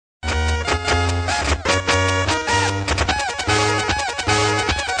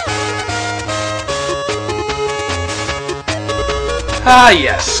Ah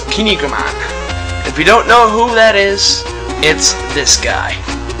yes, Kinnikuman. If you don't know who that is, it's this guy.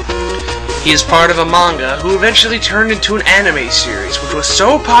 He is part of a manga who eventually turned into an anime series, which was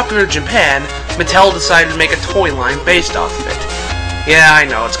so popular in Japan, Mattel decided to make a toy line based off of it. Yeah, I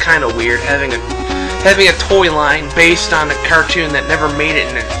know, it's kind of weird having a toy line based on a cartoon that never made it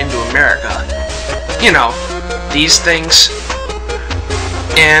into America. You know, these things.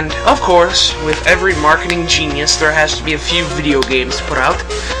 And, of course, with every marketing genius, there has to be a few video games to put out.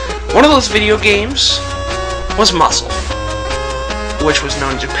 One of those video games was M.U.S.C.L.E, which was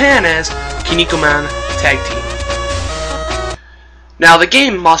known in Japan as Kinnikuman Tag Team. Now, the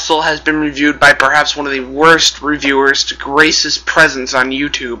game M.U.S.C.L.E has been reviewed by perhaps one of the worst reviewers to grace his presence on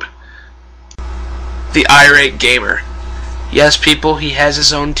YouTube. The Irate Gamer. Yes, people, he has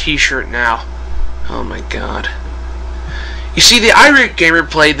his own t-shirt now. Oh my god. You see, the Irate Gamer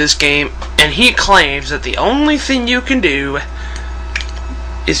played this game, and he claims that the only thing you can do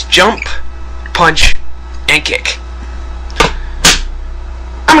is jump, punch, and kick.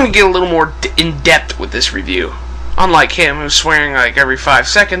 I'm going to get a little more in-depth with this review. Unlike him, who's swearing like every 5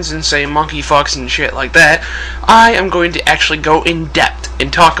 seconds and saying monkey fucks and shit like that, I am going to actually go in-depth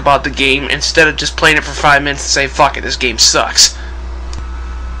and talk about the game instead of just playing it for 5 minutes and say, fuck it, this game sucks.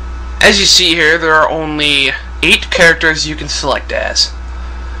 As you see here, there are only 8 characters you can select as.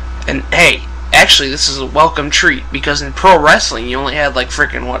 And hey, actually this is a welcome treat, because in pro wrestling you only had like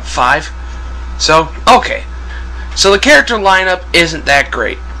freaking, what, 5? So, okay. So the character lineup isn't that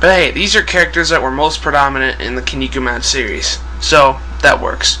great. But hey, these are characters that were most predominant in the Kinnikuman series. So, that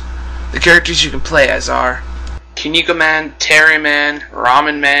works. The characters you can play as are Kinnikuman, Terry Man,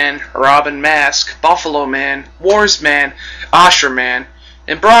 Ramen Man, Robin Mask, Buffalo Man, Wars Man, Osher Man,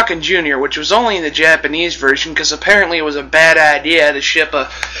 and Brock and Jr., which was only in the Japanese version because apparently it was a bad idea to ship a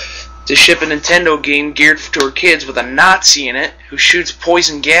Nintendo game geared toward kids with a Nazi in it who shoots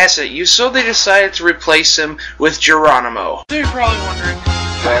poison gas at you, so they decided to replace him with Geronimo. So you're probably wondering,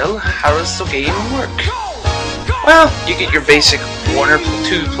 well, how does the game work? Well, you get your basic 1 or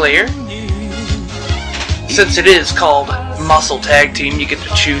 2 player. Since it is called M.U.S.C.L.E Tag Team, you get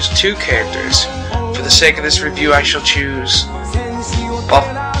to choose 2 characters. For the sake of this review, I shall choose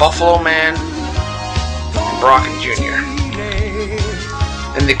Buffalo Man and Brock and Jr.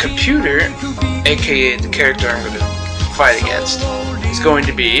 And the computer, aka the character I'm going to fight against, is going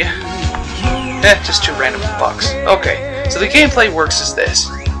to be just 2 random fucks. Okay, so the gameplay works as this.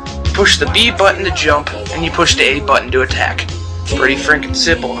 You push the B button to jump, and you push the A button to attack. Pretty freaking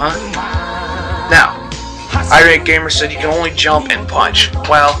simple, huh? Now, Irate Gamer said you can only jump and punch.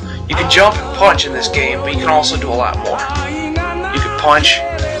 Well, you can jump and punch in this game, but you can also do a lot more. You can punch,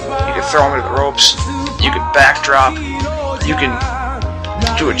 you can throw him to the ropes, you can backdrop, you can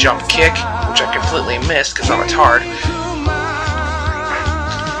do a jump kick, which I completely missed because I'm a tard.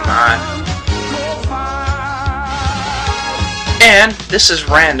 Come on. And this is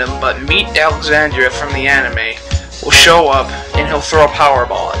random, but Meet Alexandria from the anime will show up and he'll throw a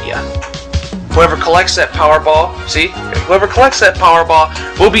Powerball at you. Whoever collects that Powerball, see? Whoever collects that Powerball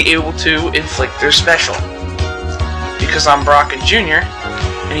will be able to inflict their special. Because I'm Brock and Jr.,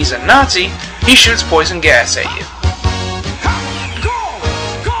 and he's a Nazi, he shoots poison gas at you.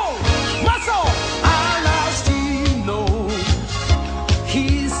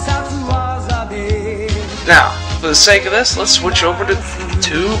 Now, for the sake of this, let's switch over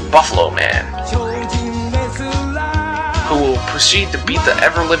to Buffalo Man, who will proceed to beat the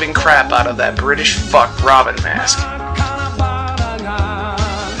ever-living crap out of that British fuck Robin Mask.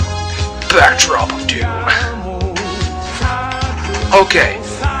 Backdrop of Doom. Okay,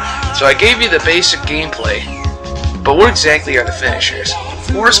 so I gave you the basic gameplay, but what exactly are the finishers?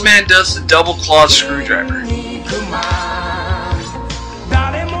 Horseman does the double-clawed screwdriver.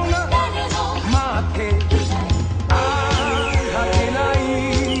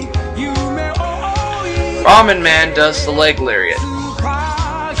 Ramen Man does the leg lariat.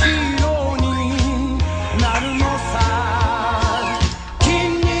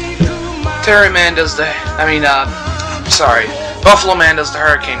 Terry Man does the, Buffalo Man does the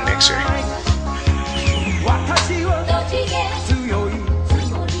hurricane mixer.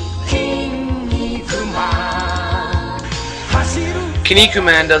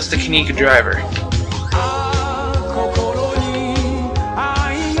 Kinnikuman does the Kinniku driver.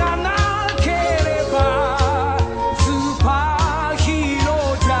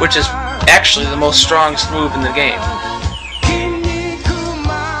 Which is actually the most strongest move in the game.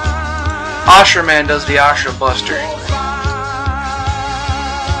 Osher Man does the Osher Buster.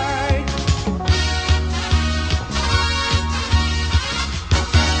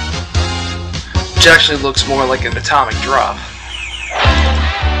 Which actually looks more like an atomic drop.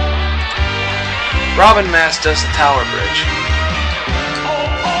 Robin Mass does the tower bridge.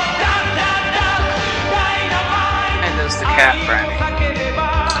 And does the cat branding.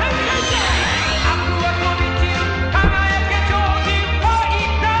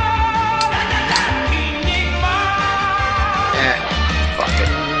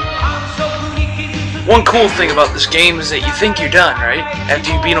 One cool thing about this game is that you think you're done, right?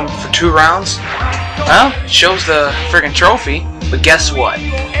 After you beat them for 2 rounds. Well, it shows the friggin' trophy, but guess what?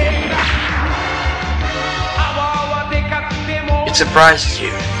 It surprises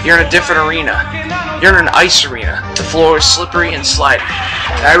you. You're in a different arena. You're in an ice arena. The floor is slippery and sliding.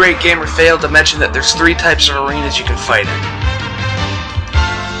 The irate gamer failed to mention that there's 3 types of arenas you can fight in.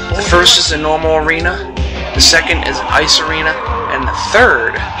 The first is a normal arena, the second is an ice arena, and the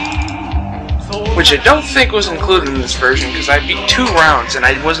third, which I don't think was included in this version because I beat 2 rounds and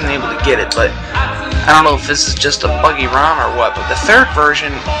I wasn't able to get it, but I don't know if this is just a buggy ROM or what, but the third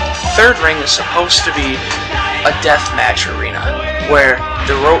version, the third ring is supposed to be a deathmatch arena where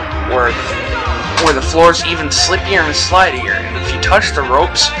the rope, where the floor is even slippier and slidier, and if you touch the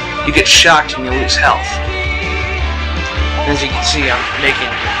ropes, you get shocked and you lose health. And as you can see, I'm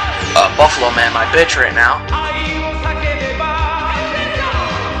making Buffalo Man my bitch right now.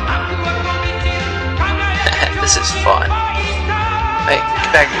 This is fun. Hey,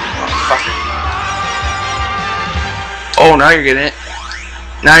 get back here, motherfucker. Oh, now you're getting it.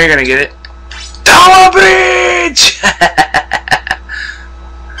 Now you're gonna get it. Tower Bridge!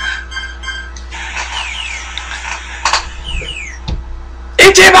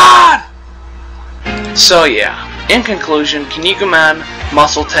 Ichiban! So yeah, in conclusion, Kinnikuman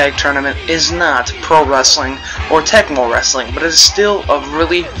Muscle Tag Tournament is not pro wrestling or Tecmo Wrestling, but it is still a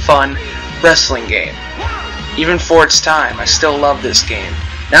really fun wrestling game. Even for its time, I still love this game.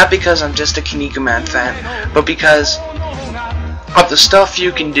 Not because I'm just a Kinnikuman fan, but because of the stuff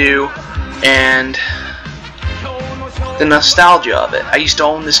you can do and the nostalgia of it. I used to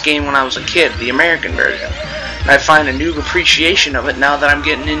own this game when I was a kid, the American version. And I find a new appreciation of it now that I'm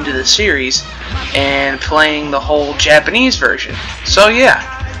getting into the series and playing the whole Japanese version. So yeah,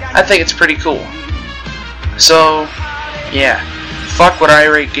 I think it's pretty cool. So, yeah, fuck what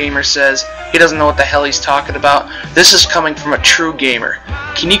Irate Gamer says. He doesn't know what the hell he's talking about. This is coming from a true gamer.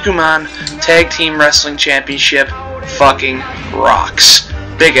 Kinnikuman Tag Team Wrestling Championship fucking rocks.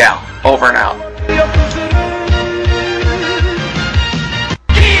 Big Al, over and out.